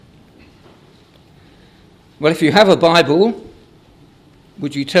Well, if you have a Bible,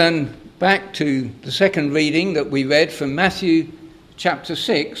 would you turn back to the second reading that we read from Matthew chapter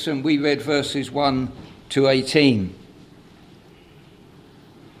 6, and we read verses 1 to 18.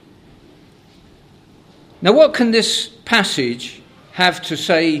 Now, what can this passage have to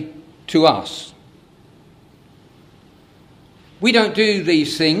say to us? We don't do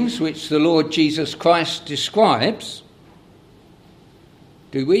these things which the Lord Jesus Christ describes,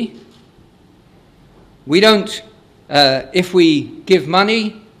 do we? We don't, if we give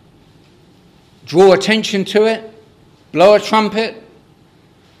money, draw attention to it, blow a trumpet,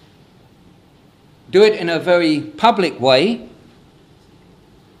 do it in a very public way.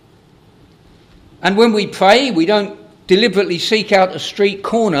 And when we pray, we don't deliberately seek out a street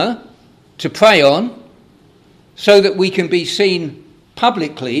corner to pray on so that we can be seen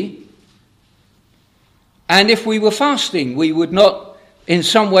publicly. And if we were fasting, we would not in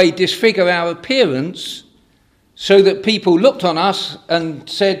some way disfigure our appearance so that people looked on us and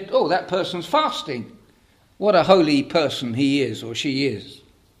said, "Oh, that person's fasting. What a holy person he is or she is."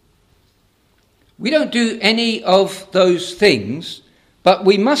 We don't do any of those things, but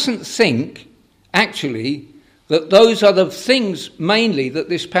we mustn't think, actually, that those are the things mainly that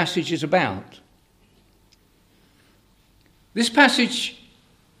this passage is about. This passage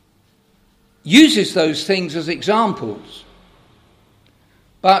uses those things as examples,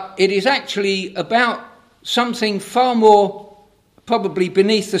 but it is actually about something far more probably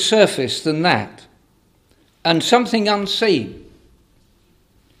beneath the surface than that, and something unseen.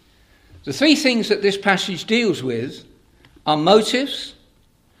 The three things that this passage deals with are motives,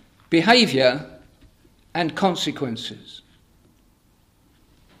 behaviour, and consequences.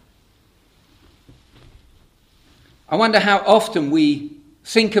 I wonder how often we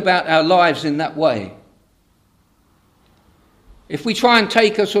think about our lives in that way. If we try and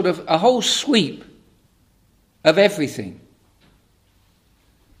take a whole sweep of everything,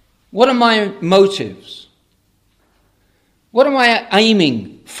 what are my motives? What am I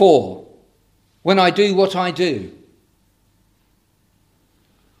aiming for when I do what I do?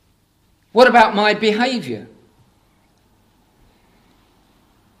 What about my behaviour?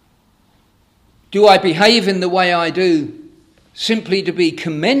 Do I behave in the way I do simply to be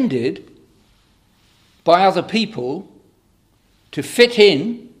commended by other people, to fit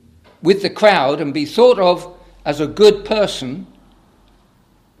in with the crowd and be thought of as a good person?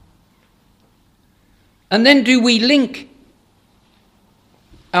 And then do we link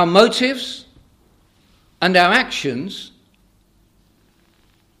our motives and our actions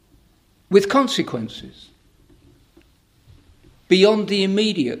with consequences beyond the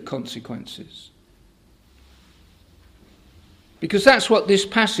immediate consequences? Because that's what this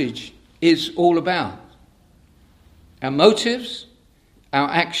passage is all about. Our motives, our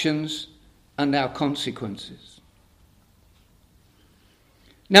actions, and our consequences.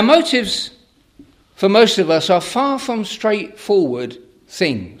 Now, motives for most of us are far from straightforward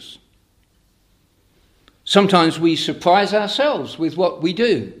things. Sometimes we surprise ourselves with what we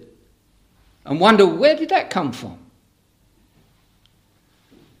do and wonder, where did that come from?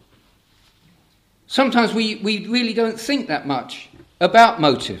 Sometimes we really don't think that much about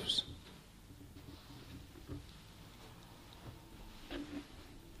motives.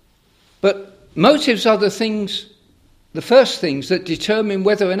 But motives are the first things that determine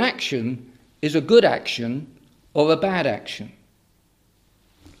whether an action is a good action or a bad action.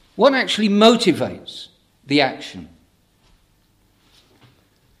 What actually motivates the action?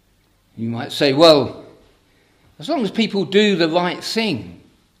 You might say, well, as long as people do the right thing,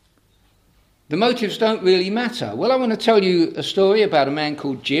 the motives don't really matter. Well, I want to tell you a story about a man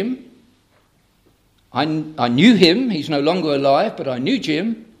called Jim. I knew him. He's no longer alive, but I knew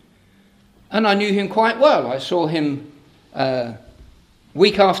Jim. And I knew him quite well. I saw him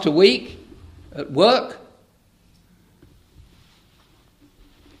week after week at work.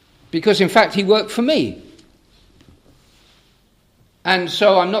 Because, in fact, he worked for me. And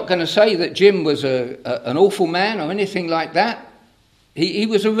so I'm not going to say that Jim was an awful man or anything like that. He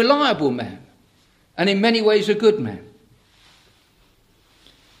was a reliable man. And in many ways a good man.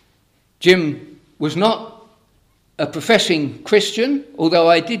 Jim was not a professing Christian, although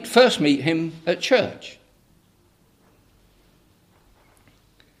I did first meet him at church.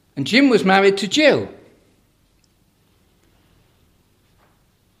 And Jim was married to Jill.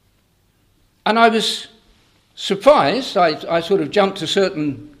 And I was surprised. I sort of jumped to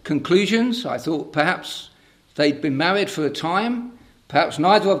certain conclusions. I thought perhaps they'd been married for a time. Perhaps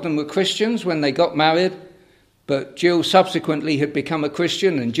neither of them were Christians when they got married, but Jill subsequently had become a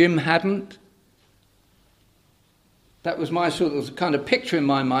Christian and Jim hadn't. That was my sort of kind of picture in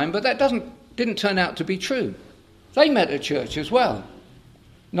my mind, but that didn't turn out to be true. They met at church as well.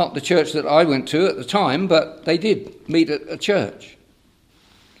 Not the church that I went to at the time, but they did meet at a church.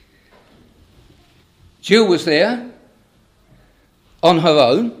 Jill was there on her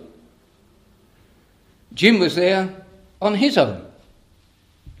own. Jim was there on his own.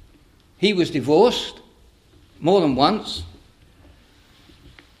 He was divorced more than once.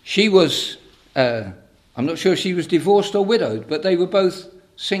 She was, I'm not sure if she was divorced or widowed, but they were both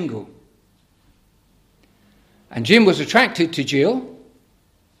single. And Jim was attracted to Jill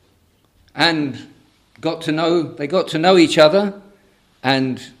and they got to know each other,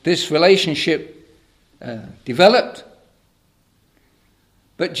 and this relationship developed.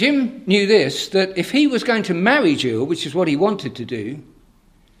 But Jim knew this, that if he was going to marry Jill, which is what he wanted to do,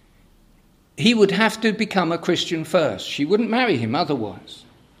 he would have to become a Christian first. She wouldn't marry him otherwise.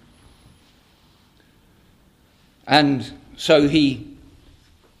 And so he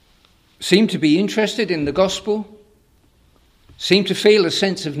seemed to be interested in the gospel, seemed to feel a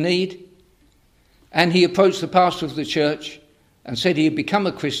sense of need, and he approached the pastor of the church and said he had become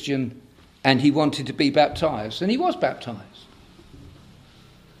a Christian and he wanted to be baptized. And he was baptized.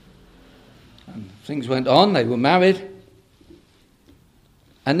 And things went on, they were married.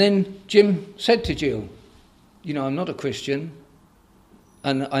 And then Jim said to Jill, "You know, I'm not a Christian,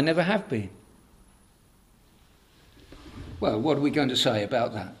 and I never have been." Well, what are we going to say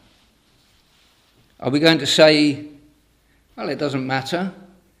about that? Are we going to say, well, it doesn't matter.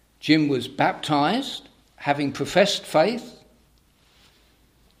 Jim was baptized, having professed faith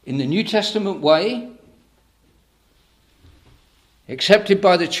in the New Testament way, accepted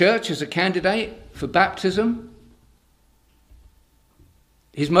by the church as a candidate for baptism.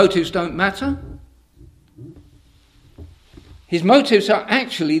 His motives don't matter. His motives are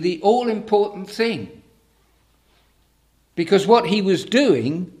actually the all-important thing, because what he was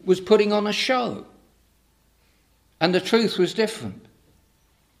doing was putting on a show, and the truth was different.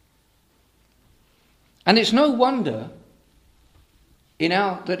 And it's no wonder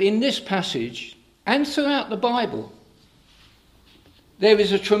that in this passage and throughout the Bible, there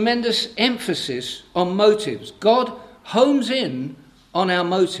is a tremendous emphasis on motives. God homes in on our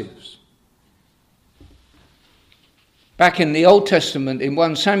motives. Back in the Old Testament, in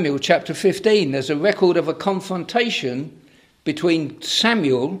 1 Samuel chapter 15, there's a record of a confrontation between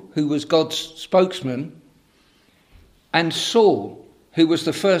Samuel, who was God's spokesman, and Saul, who was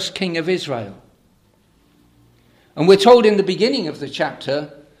the first king of Israel. And we're told in the beginning of the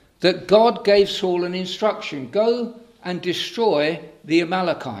chapter that God gave Saul an instruction: go and destroy the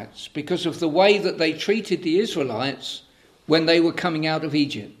Amalekites, because of the way that they treated the Israelites when they were coming out of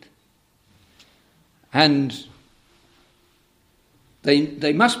Egypt. And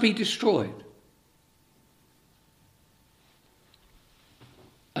they must be destroyed.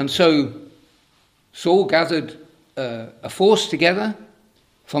 And so Saul gathered a force together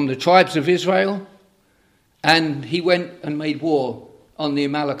from the tribes of Israel, and he went and made war on the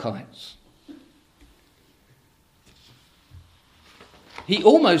Amalekites. He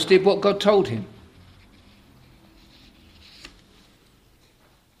almost did what God told him,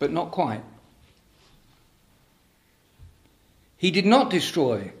 but not quite. He did not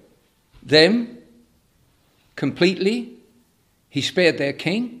destroy them completely. He spared their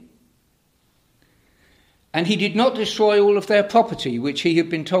king. And he did not destroy all of their property, which he had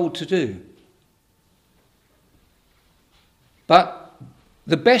been told to do. But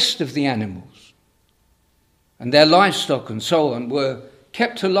the best of the animals and their livestock and so on were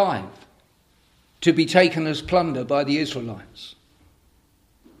kept alive to be taken as plunder by the Israelites.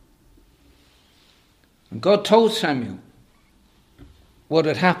 And God told Samuel what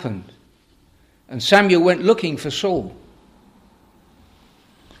had happened. And Samuel went looking for Saul.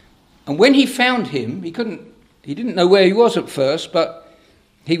 And when he found him, he didn't know where he was at first, but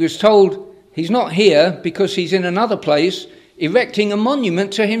he was told he's not here because he's in another place erecting a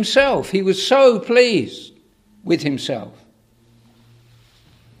monument to himself. He was so pleased with himself.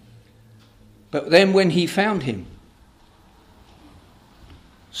 But then when he found him,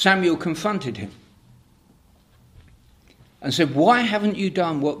 Samuel confronted him and said, "Why haven't you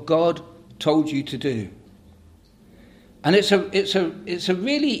done what God told you to do?" And it's a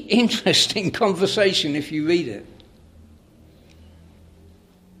really interesting conversation if you read it.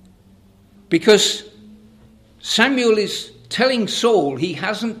 Because Samuel is telling Saul he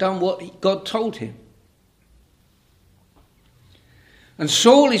hasn't done what God told him. And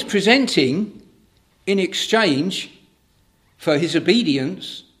Saul is presenting, in exchange for his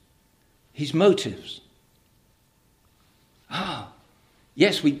obedience, his motives.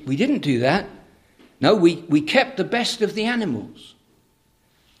 Yes, we didn't do that. No, we kept the best of the animals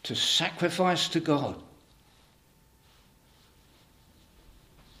to sacrifice to God.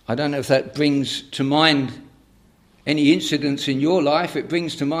 I don't know if that brings to mind any incidents in your life. It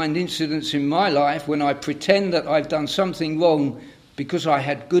brings to mind incidents in my life when I pretend that I've done something wrong because I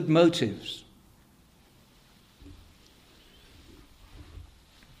had good motives.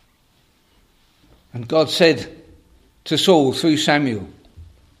 And God said to Saul through Samuel,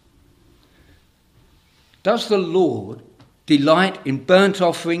 "Does the Lord delight in burnt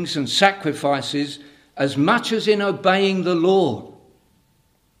offerings and sacrifices as much as in obeying the Lord?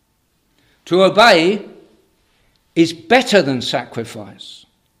 To obey is better than sacrifice,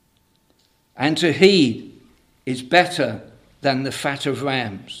 and to heed is better than the fat of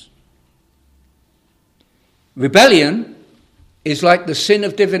rams. Rebellion is like the sin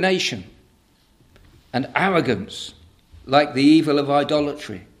of divination, and arrogance like the evil of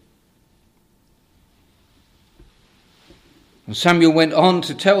idolatry." And Samuel went on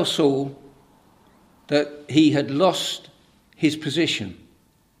to tell Saul that he had lost his position,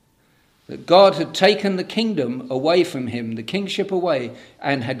 that God had taken the kingdom away from him, the kingship away,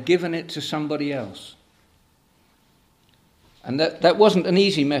 and had given it to somebody else. And that wasn't an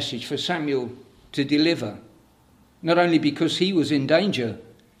easy message for Samuel to deliver, not only because he was in danger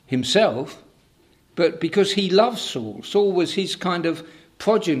himself, but because he loved Saul. Saul was his kind of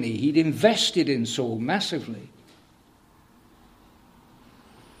progeny. He'd invested in Saul massively.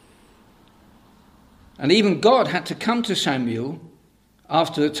 And even God had to come to Samuel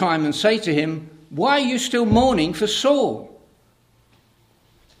after a time and say to him, "Why are you still mourning for Saul?"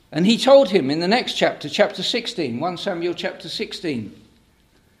 And he told him in the next chapter, chapter 16, 1 Samuel chapter 16,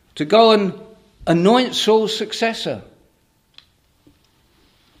 to go and anoint Saul's successor.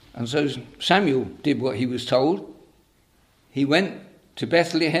 And so Samuel did what he was told. He went to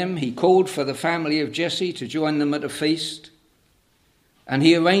Bethlehem. He called for the family of Jesse to join them at a feast. And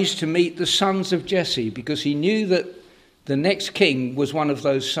he arranged to meet the sons of Jesse because he knew that the next king was one of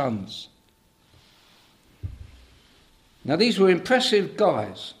those sons. Now these were impressive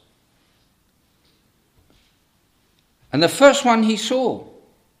guys. And the first one he saw,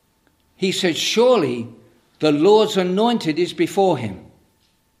 he said, "Surely the Lord's anointed is before him."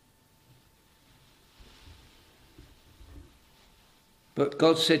 But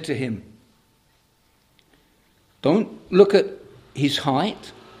God said to him, "Don't look at his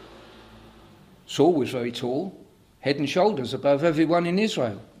height." Saul was very tall, head and shoulders above everyone in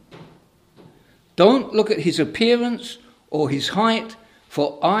Israel. "Don't look at his appearance or his height,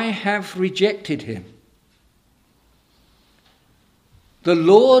 for I have rejected him." The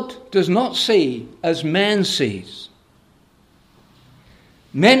Lord does not see as man sees.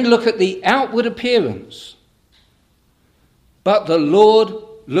 Men look at the outward appearance, but the Lord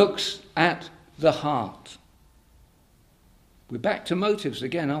looks at the heart. We're back to motives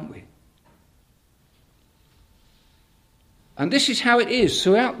again, aren't we? And this is how it is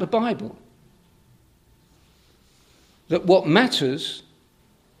throughout the Bible. That what matters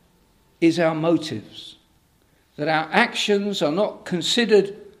is our motives. That our actions are not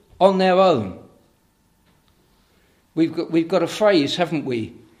considered on their own. We've got a phrase, haven't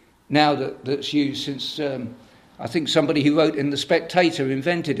we, now that's used since, I think somebody who wrote in The Spectator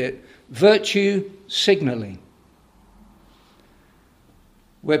invented it, virtue signalling.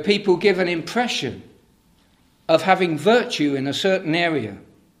 Where people give an impression of having virtue in a certain area.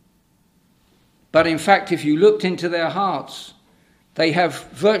 But in fact, if you looked into their hearts, they have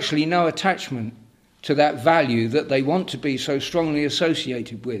virtually no attachment to that value that they want to be so strongly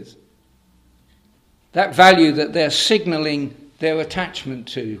associated with. That value that they're signalling their attachment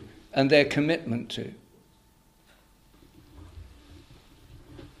to and their commitment to.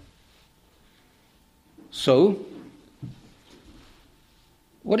 So,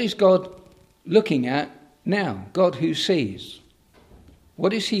 what is God looking at now? God who sees.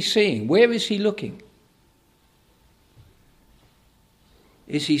 What is he seeing? Where is he looking?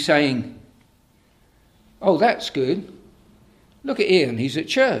 Is he saying, "Oh, that's good. Look at Ian, he's at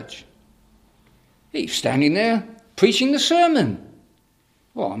church. He's standing there preaching the sermon.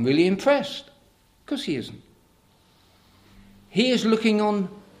 Well, I'm really impressed." Because he isn't. He is looking on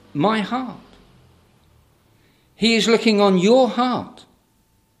my heart. He is looking on your heart.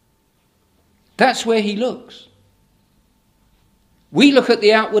 That's where he looks. We look at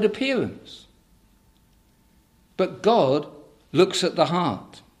the outward appearance, but God looks at the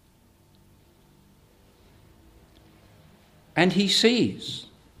heart. And he sees.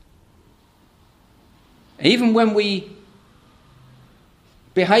 Even when we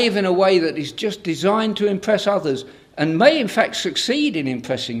behave in a way that is just designed to impress others, and may in fact succeed in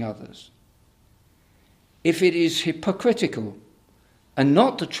impressing others, if it is hypocritical and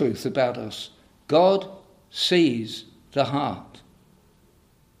not the truth about us. God sees the heart.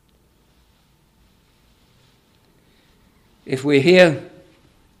 If we're here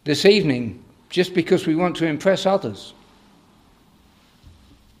this evening just because we want to impress others,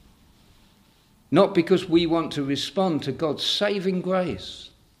 not because we want to respond to God's saving grace,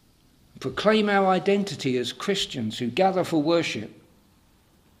 proclaim our identity as Christians who gather for worship,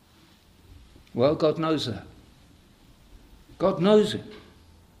 well, God knows that. God knows it.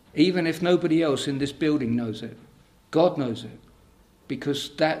 Even if nobody else in this building knows it, God knows it,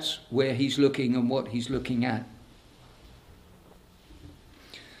 because that's where he's looking and what he's looking at.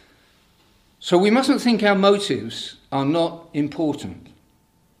 So we mustn't think our motives are not important.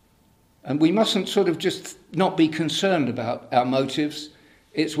 And we mustn't sort of just not be concerned about our motives.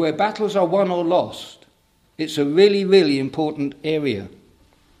 It's where battles are won or lost. It's a really, really important area.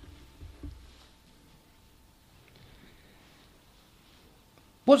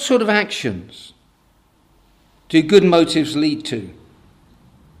 What sort of actions do good motives lead to?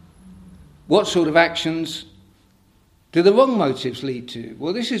 What sort of actions do the wrong motives lead to?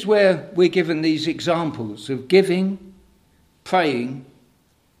 Well, this is where we're given these examples of giving, praying,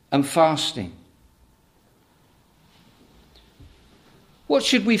 and fasting. What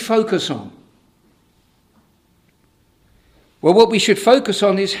should we focus on? Well, what we should focus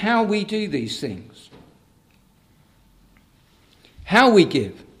on is how we do these things. How we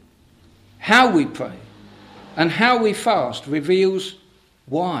give, how we pray, and how we fast reveals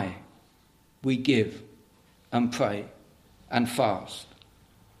why we give and pray and fast.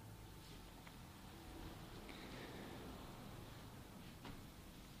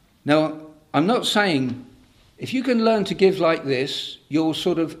 Now, I'm not saying if you can learn to give like this, you'll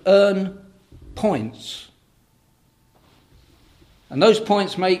sort of earn points. And those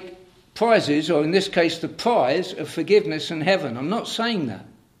points make prizes, or in this case, the prize of forgiveness in heaven. I'm not saying that.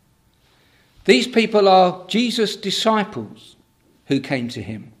 These people are Jesus' disciples who came to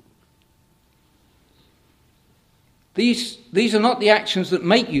him. These are not the actions that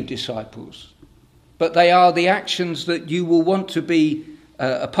make you disciples, but they are the actions that you will want to be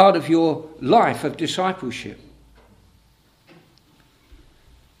a part of your life of discipleship.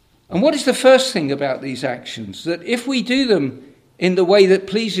 And what is the first thing about these actions? That if we do them in the way that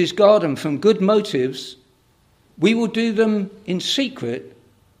pleases God and from good motives, we will do them in secret,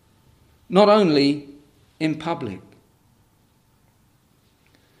 not only in public.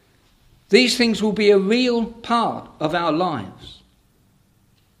 These things will be a real part of our lives.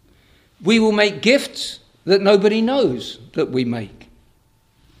 We will make gifts that nobody knows that we make.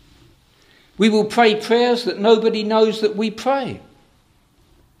 We will pray prayers that nobody knows that we pray.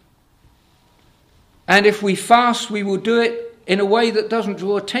 And if we fast, we will do it in a way that doesn't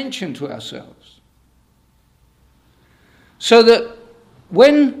draw attention to ourselves. So that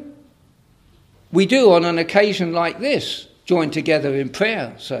when we do on an occasion like this, join together in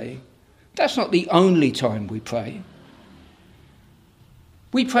prayer, say, that's not the only time we pray.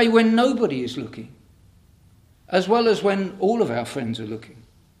 We pray when nobody is looking, as well as when all of our friends are looking.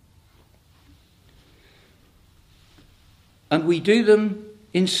 And we do them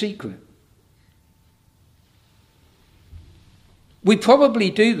in secret. We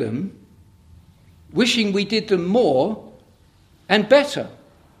probably do them wishing we did them more and better.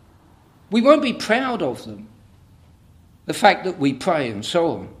 We won't be proud of them, the fact that we pray and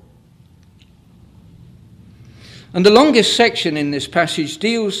so on. And the longest section in this passage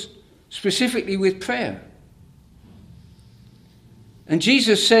deals specifically with prayer. And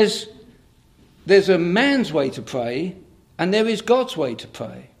Jesus says there's a man's way to pray and there is God's way to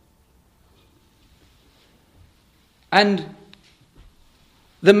pray. And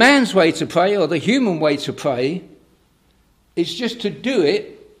the man's way to pray, or the human way to pray, is just to do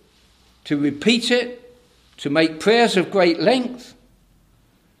it, to repeat it, to make prayers of great length,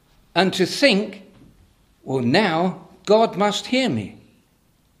 and to think, well, now God must hear me.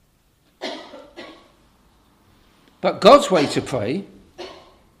 But God's way to pray,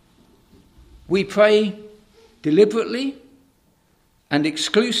 we pray deliberately and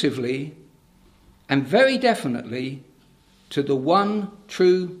exclusively and very definitely to the one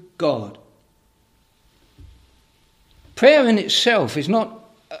true God. Prayer in itself is not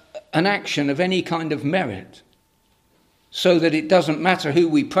an action of any kind of merit, so that it doesn't matter who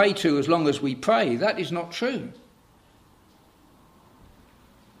we pray to as long as we pray. That is not true.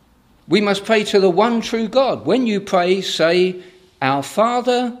 We must pray to the one true God. When you pray, say, Our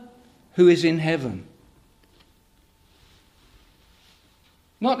Father who is in heaven.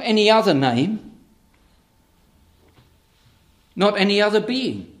 Not any other name, not any other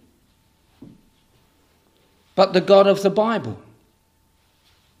being, but the God of the Bible,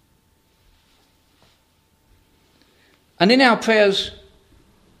 And in our prayers,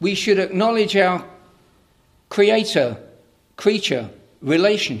 we should acknowledge our creature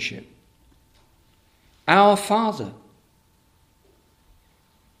relationship. Our Father,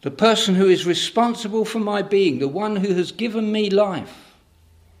 the person who is responsible for my being, the one who has given me life.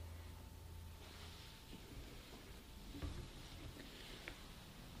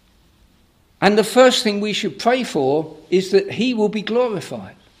 And the first thing we should pray for is that he will be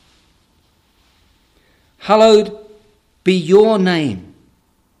glorified. Hallowed be your name.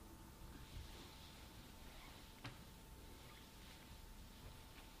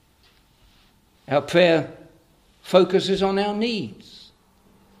 Our prayer focuses on our needs.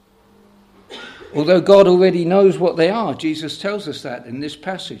 Although God already knows what they are, Jesus tells us that in this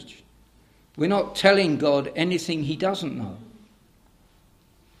passage. We're not telling God anything he doesn't know.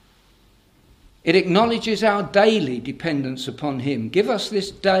 It acknowledges our daily dependence upon him. Give us this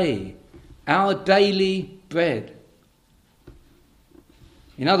day our daily bread.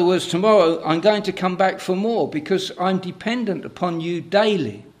 In other words, tomorrow I'm going to come back for more because I'm dependent upon you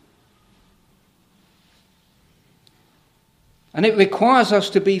daily. And it requires us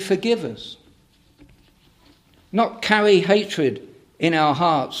to be forgivers, not carry hatred in our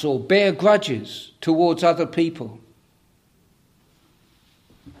hearts or bear grudges towards other people.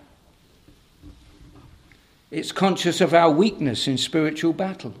 It's conscious of our weakness in spiritual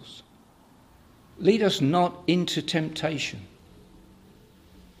battles. Lead us not into temptation.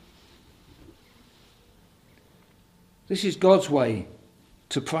 This is God's way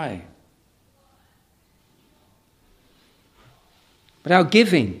to pray. But our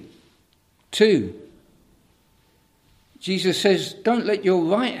giving, too. Jesus says, don't let your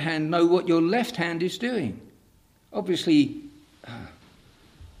right hand know what your left hand is doing. Obviously,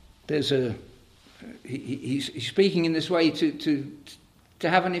 he's speaking in this way to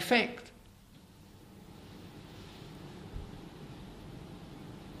have an effect.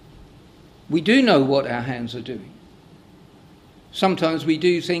 We do know what our hands are doing. Sometimes we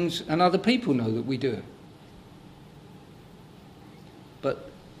do things and other people know that we do it. But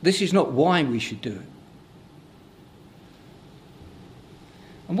this is not why we should do it.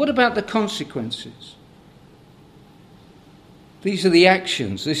 And what about the consequences? These are the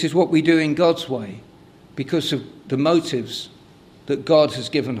actions. This is what we do in God's way because of the motives that God has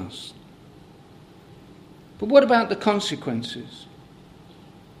given us. But what about the consequences?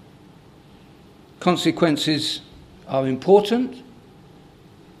 Consequences are important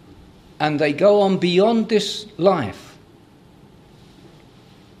and they go on beyond this life.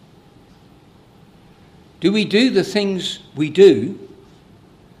 Do we do the things we do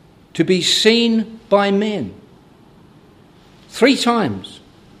to be seen by men? 3 times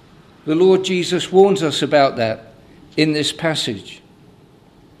the Lord Jesus warns us about that in this passage.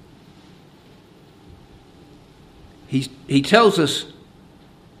 He tells us,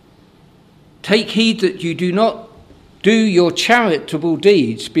 take heed that you do not do your charitable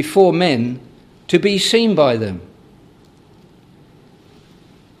deeds before men to be seen by them.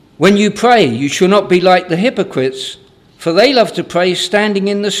 When you pray, you shall not be like the hypocrites, for they love to pray standing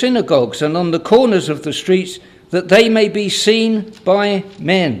in the synagogues and on the corners of the streets, that they may be seen by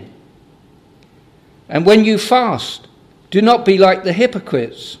men. And when you fast, do not be like the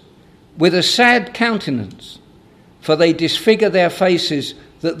hypocrites, with a sad countenance, for they disfigure their faces,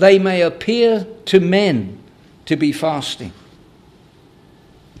 that they may appear to men to be fasting.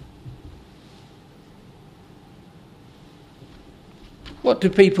 What do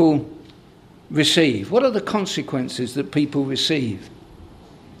people receive? What are the consequences that people receive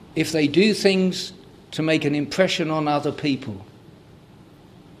if they do things to make an impression on other people?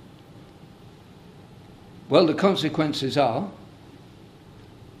 Well, the consequences are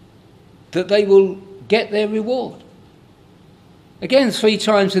that they will get their reward. Again, 3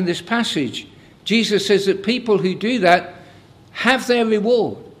 times in this passage, Jesus says that people who do that have their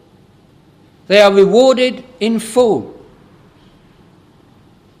reward. They are rewarded in full.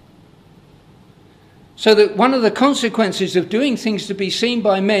 So that one of the consequences of doing things to be seen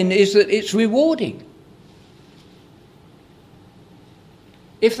by men is that it's rewarding.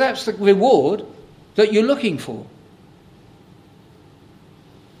 If that's the reward that you're looking for.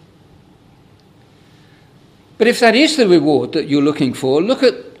 But if that is the reward that you're looking for, look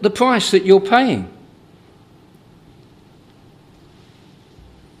at the price that you're paying.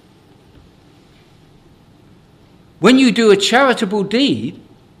 When you do a charitable deed,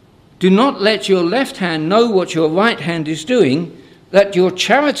 do not let your left hand know what your right hand is doing, that your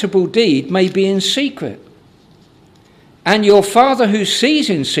charitable deed may be in secret. And your Father who sees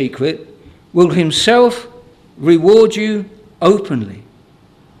in secret will himself reward you openly.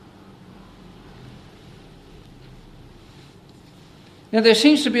 Now there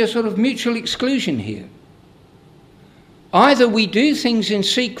seems to be a sort of mutual exclusion here. Either we do things in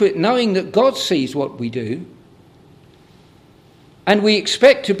secret knowing that God sees what we do, and we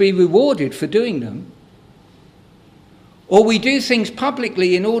expect to be rewarded for doing them, or we do things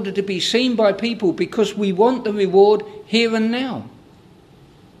publicly in order to be seen by people because we want the reward here and now.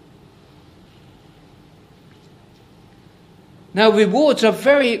 Now, rewards are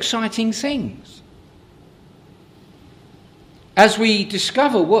very exciting things. As we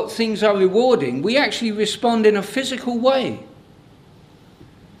discover what things are rewarding, we actually respond in a physical way.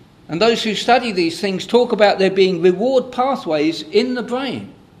 And those who study these things talk about there being reward pathways in the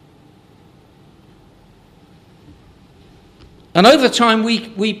brain. And over time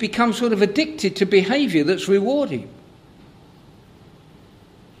we become sort of addicted to behaviour that's rewarding.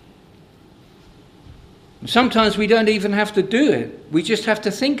 Sometimes we don't even have to do it. We just have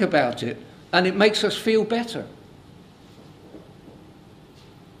to think about it, and it makes us feel better.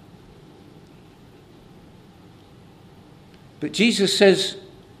 But Jesus says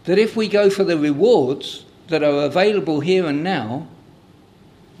that if we go for the rewards that are available here and now,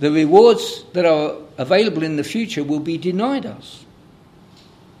 the rewards that are available in the future will be denied us.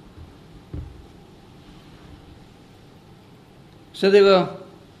 So there are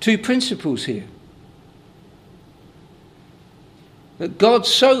two principles here. That God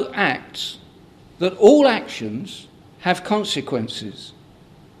so acts that all actions have consequences.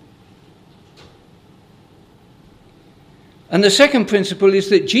 And the second principle is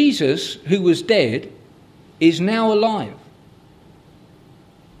that Jesus, who was dead, is now alive.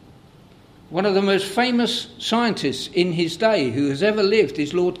 One of the most famous scientists in his day who has ever lived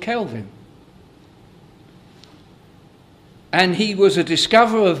is Lord Kelvin. And he was a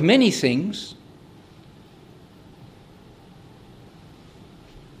discoverer of many things,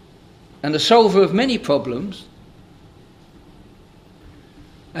 and a solver of many problems.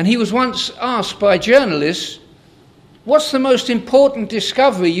 And he was once asked by journalists, what's the most important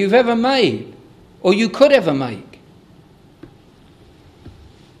discovery you've ever made, or you could ever make?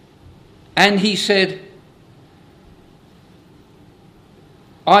 And he said,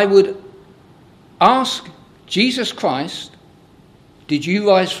 I would ask Jesus Christ, did you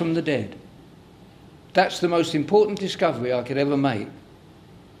rise from the dead? That's the most important discovery I could ever make.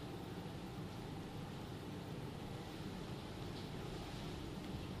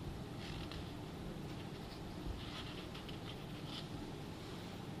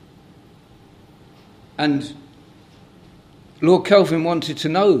 And Lord Kelvin wanted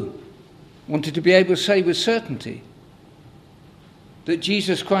to be able to say with certainty that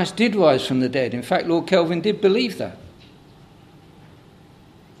Jesus Christ did rise from the dead. In fact, Lord Kelvin did believe that.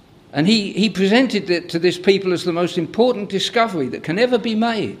 And he presented it to this people as the most important discovery that can ever be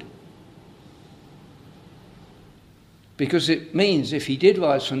made. Because it means, if he did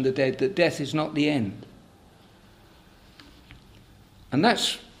rise from the dead, that death is not the end. And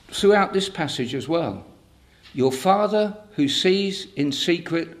that's throughout this passage as well. Your Father who sees in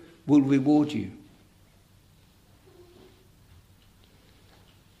secret will reward you.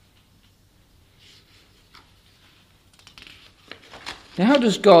 Now, how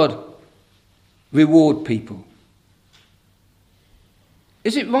does God reward people?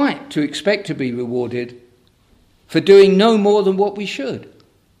 Is it right to expect to be rewarded for doing no more than what we should?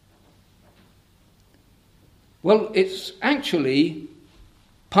 Well, it's actually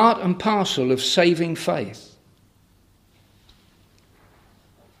part and parcel of saving faith.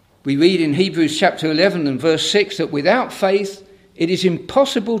 We read in Hebrews chapter 11 and verse 6 that without faith it is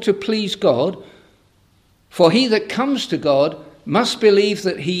impossible to please God, for he that comes to God must believe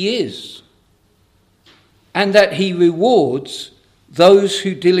that he is, and that he rewards those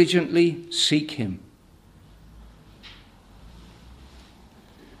who diligently seek him.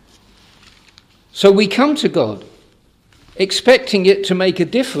 So we come to God expecting it to make a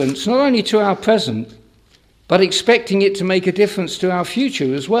difference, not only to our present, but expecting it to make a difference to our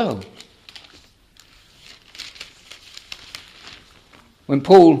future as well. When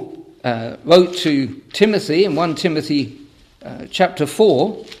Paul wrote to Timothy in 1 Timothy chapter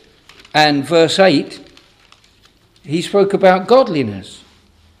 4 and verse 8, he spoke about godliness.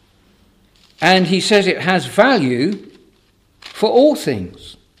 And he says it has value for all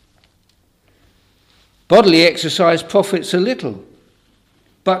things. Bodily exercise profits a little,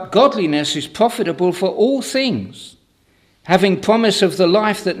 but godliness is profitable for all things, having promise of the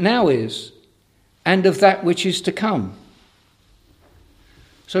life that now is and of that which is to come.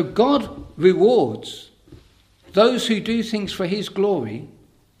 So God rewards those who do things for his glory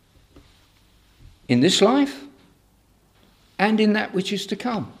in this life and in that which is to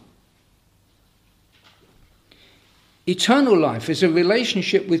come. Eternal life is a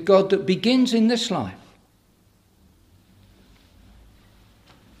relationship with God that begins in this life.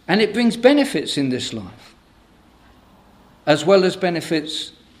 And it brings benefits in this life, as well as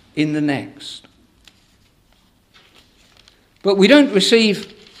benefits in the next. But we don't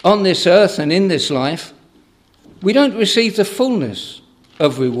receive on this earth and in this life, we don't receive the fullness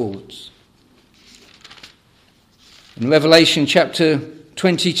of rewards. In Revelation chapter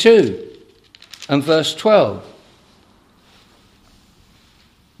 22 and verse 12,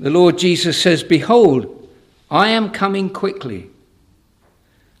 the Lord Jesus says, "Behold, I am coming quickly,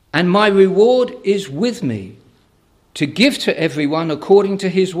 and my reward is with me to give to everyone according to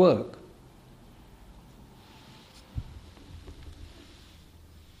his work."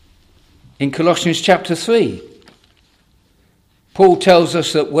 In Colossians chapter 3, Paul tells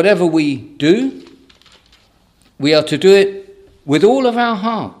us that whatever we do, we are to do it with all of our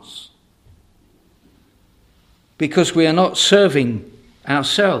hearts, because we are not serving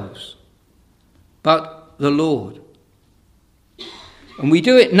ourselves, but the Lord. And we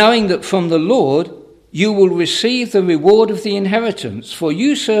do it knowing that from the Lord you will receive the reward of the inheritance, for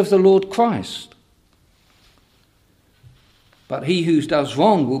you serve the Lord Christ. But he who does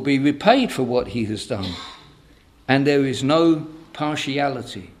wrong will be repaid for what he has done, and there is no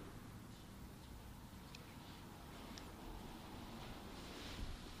partiality.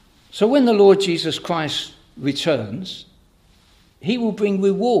 So when the Lord Jesus Christ returns, he will bring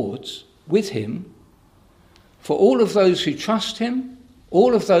rewards with him for all of those who trust him,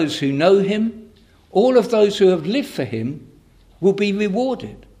 all of those who know him, all of those who have lived for him will be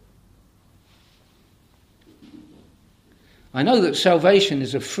rewarded. I know that salvation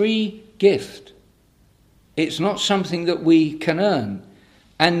is a free gift. It's not something that we can earn.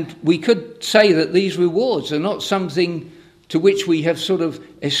 And we could say that these rewards are not something to which we have sort of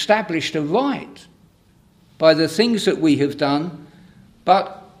established a right by the things that we have done,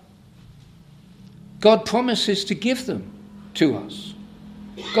 but God promises to give them to us.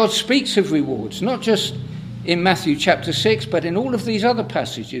 God speaks of rewards, not just in Matthew chapter 6, but in all of these other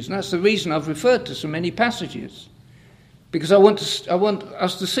passages. And that's the reason I've referred to so many passages, because I want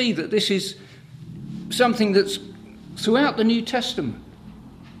us to see that this is something that's throughout the New Testament.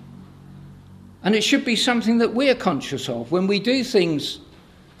 And it should be something that we're conscious of. When we do things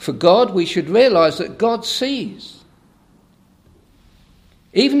for God, we should realize that God sees,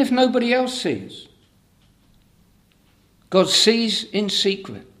 even if nobody else sees. God sees in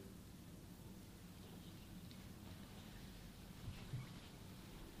secret.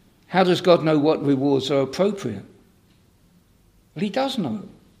 How does God know what rewards are appropriate? Well, he does know,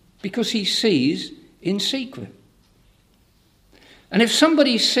 because he sees in secret. And if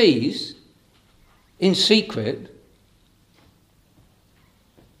somebody sees in secret,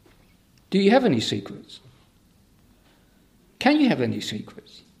 do you have any secrets? Can you have any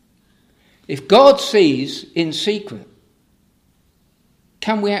secrets? If God sees in secret,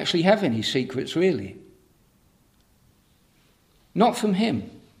 can we actually have any secrets, really? Not from him,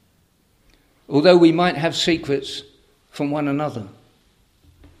 although we might have secrets from one another.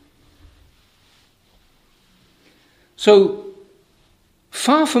 So,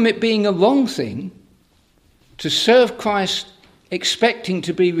 far from it being a wrong thing to serve Christ expecting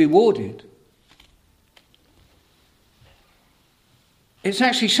to be rewarded, it's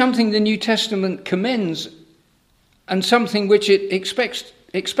actually something the New Testament commends and something which it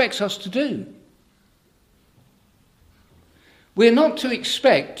expects us to do. We're not to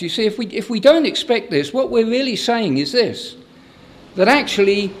expect, you see, if we don't expect this, what we're really saying is this, that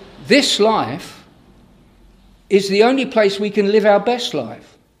actually this life is the only place we can live our best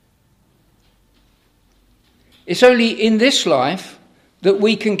life. It's only in this life that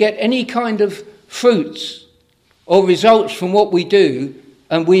we can get any kind of fruits or results from what we do,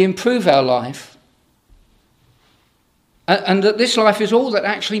 and we improve our life, and that this life is all that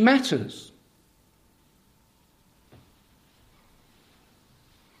actually matters.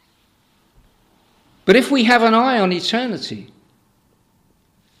 But if we have an eye on eternity,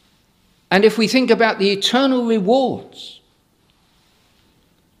 and if we think about the eternal rewards,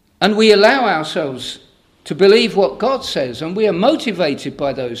 and we allow ourselves to believe what God says, and we are motivated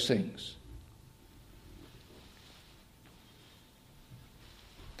by those things,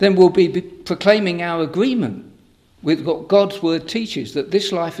 then we'll be proclaiming our agreement with what God's word teaches, that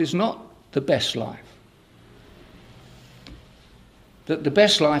this life is not the best life. That the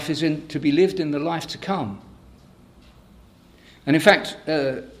best life is to be lived in the life to come. And in fact,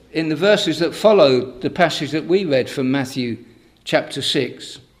 in the verses that follow the passage that we read from Matthew chapter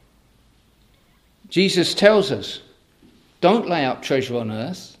 6, Jesus tells us, don't lay up treasure on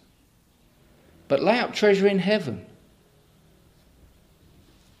earth, but lay up treasure in heaven,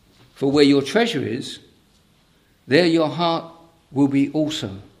 For where your treasure is, there your heart will be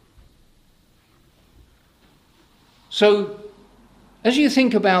also. So, as you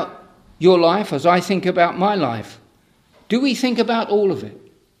think about your life, as I think about my life, do we think about all of it?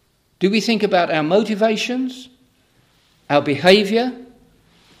 Do we think about our motivations, our behaviour,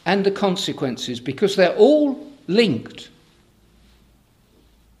 and the consequences? Because they're all linked.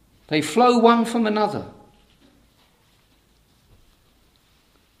 They flow one from another.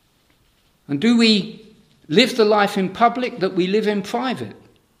 And do we live the life in public that we live in private?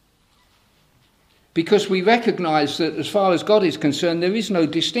 Because we recognise that as far as God is concerned, there is no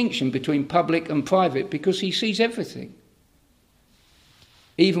distinction between public and private, because he sees everything,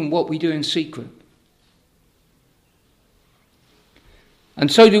 even what we do in secret.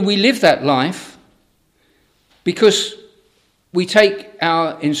 And so do we live that life because we take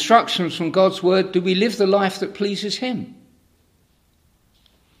our instructions from God's word? Do we live the life that pleases him?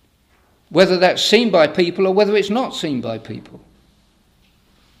 Whether that's seen by people or whether it's not seen by people.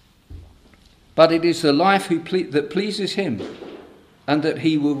 But it is the life that pleases him and that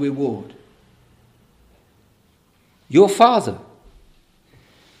he will reward. Your Father,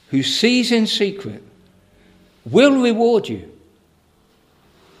 who sees in secret, will reward you.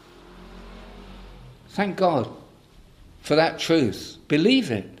 Thank God for that truth.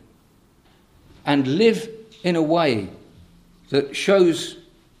 Believe it and live in a way that shows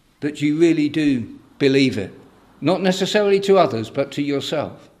that you really do believe it. Not necessarily to others, but to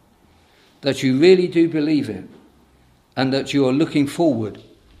yourself. That you really do believe it and that you are looking forward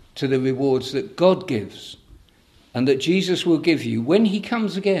to the rewards that God gives and that Jesus will give you when he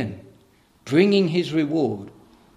comes again, bringing his reward